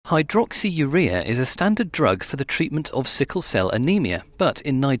Hydroxyurea is a standard drug for the treatment of sickle cell anemia, but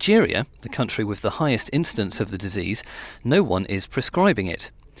in Nigeria, the country with the highest incidence of the disease, no one is prescribing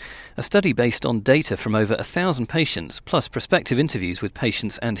it. A study based on data from over 1,000 patients, plus prospective interviews with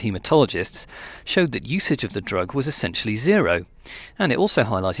patients and hematologists, showed that usage of the drug was essentially zero. And it also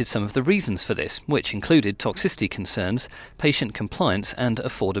highlighted some of the reasons for this, which included toxicity concerns, patient compliance and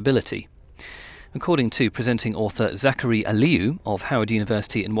affordability. According to presenting author Zakari Aliyu of Howard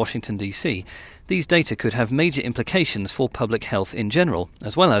University in Washington, D.C., these data could have major implications for public health in general,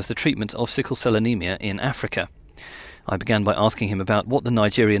 as well as the treatment of sickle cell anemia in Africa. I began by asking him about what the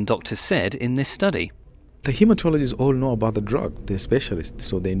Nigerian doctors said in this study. The hematologists all know about the drug. They're specialists,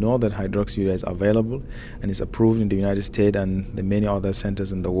 so they know that hydroxyurea is available and is approved in the United States, and the many other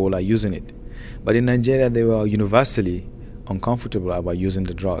centers in the world are using it. But in Nigeria, they were universally uncomfortable about using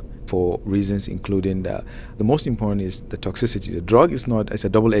the drug for reasons including the most important is the toxicity. The drug is it's a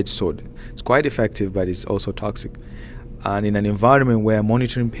double-edged sword. It's quite effective, but it's also toxic. And in an environment where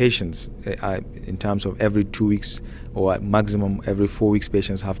monitoring patients in terms of every 2 weeks or at maximum every 4 weeks,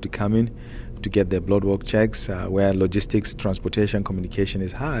 patients have to come in to get their blood work checks, where logistics, transportation, communication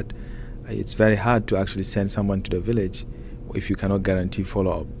is hard. It's very hard to actually send someone to the village if you cannot guarantee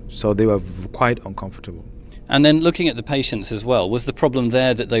follow-up. So they were quite uncomfortable. And then looking at the patients as well, was the problem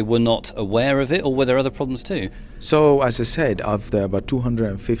there that they were not aware of it, or were there other problems too? So, as I said, of the about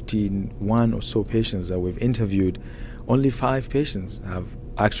 251 or so patients that we've interviewed, only 5 patients have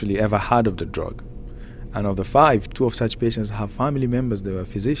actually ever heard of the drug. And of the 5, 2 of such patients have family members that were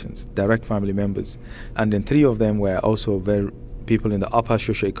physicians, direct family members. And then 3 of them were also people in the upper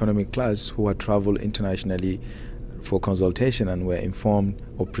socioeconomic class who had traveled internationally for consultation and were informed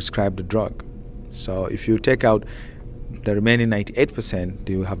or prescribed the drug. So if you take out the remaining 98%,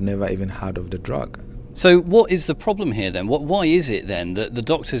 you have never even heard of the drug. So what is the problem here then? Why is it then that the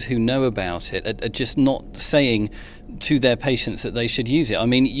doctors who know about it are just not saying to their patients that they should use it? I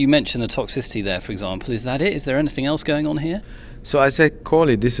mean, you mentioned the toxicity there, for example. Is that it? Is there anything else going on here? So as I call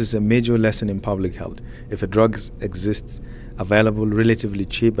it, this is a major lesson in public health. If a drug exists, available, relatively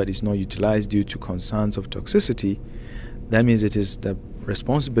cheap, but is not utilized due to concerns of toxicity, that means it is the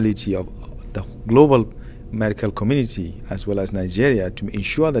responsibility of the global medical community as well as Nigeria to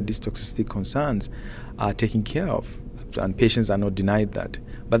ensure that these toxicity concerns are taken care of and patients are not denied that.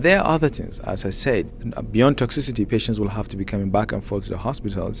 But there are other things. As I said, beyond toxicity, patients will have to be coming back and forth to the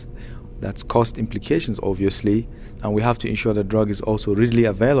hospitals. That's cost implications, obviously, and we have to ensure the drug is also readily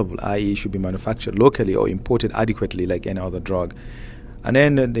available, i.e. it should be manufactured locally or imported adequately like any other drug. And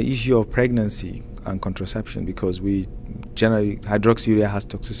then the issue of pregnancy and contraception, because we generally, hydroxyurea has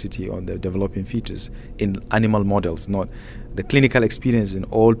toxicity on the developing fetus in animal models, not the clinical experience in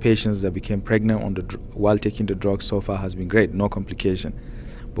all patients that became pregnant while taking the drug so far has been great, no complication.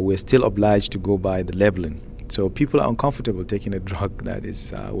 But we're still obliged to go by the labeling. So people are uncomfortable taking a drug that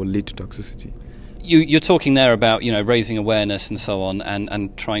will lead to toxicity. You're talking there about, raising awareness and so on,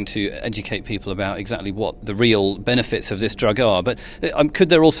 and trying to educate people about exactly what the real benefits of this drug are. But could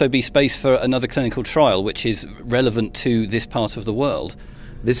there also be space for another clinical trial which is relevant to this part of the world?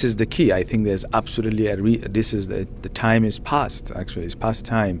 This is the key. I think there's absolutely the time is past. Actually, it's past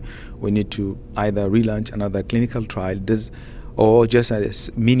time. We need to either relaunch another clinical trial, or just a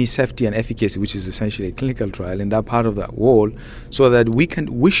mini safety and efficacy, which is essentially a clinical trial in that part of the world, so that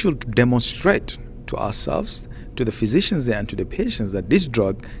we should demonstrate to ourselves, to the physicians there and to the patients that this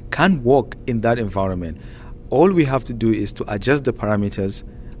drug can work in that environment. All we have to do is to adjust the parameters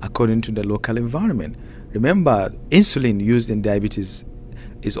according to the local environment. Remember, insulin used in diabetes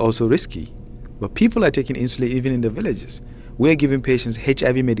is also risky, but people are taking insulin even in the villages. We're giving patients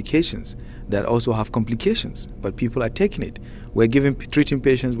HIV medications that also have complications, but people are taking it. We're treating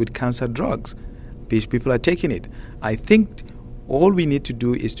patients with cancer drugs. People are taking it. I think all we need to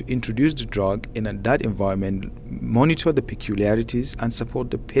do is to introduce the drug in that environment, monitor the peculiarities, and support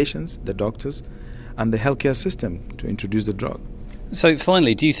the patients, the doctors, and the healthcare system to introduce the drug. So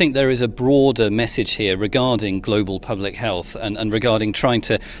finally, do you think there is a broader message here regarding global public health and regarding trying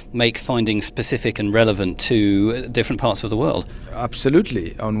to make findings specific and relevant to different parts of the world?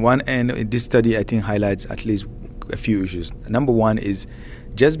 Absolutely. On one end, this study, I think, highlights at least a few issues. Number one is,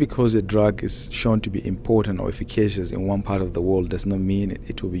 just because a drug is shown to be important or efficacious in one part of the world does not mean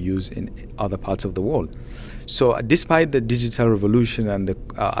it will be used in other parts of the world. So despite the digital revolution and the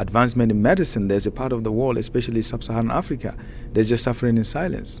advancement in medicine, there's a part of the world, especially sub-Saharan Africa, that's just suffering in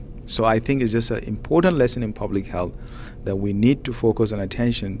silence. So I think it's just an important lesson in public health that we need to focus on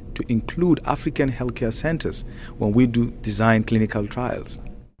attention to include African healthcare centers when we do design clinical trials.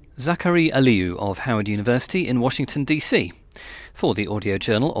 Zakari Aliyu of Howard University in Washington, D.C. For the Audio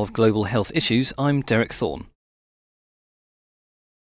Journal of Global Health Issues, I'm Derek Thorne.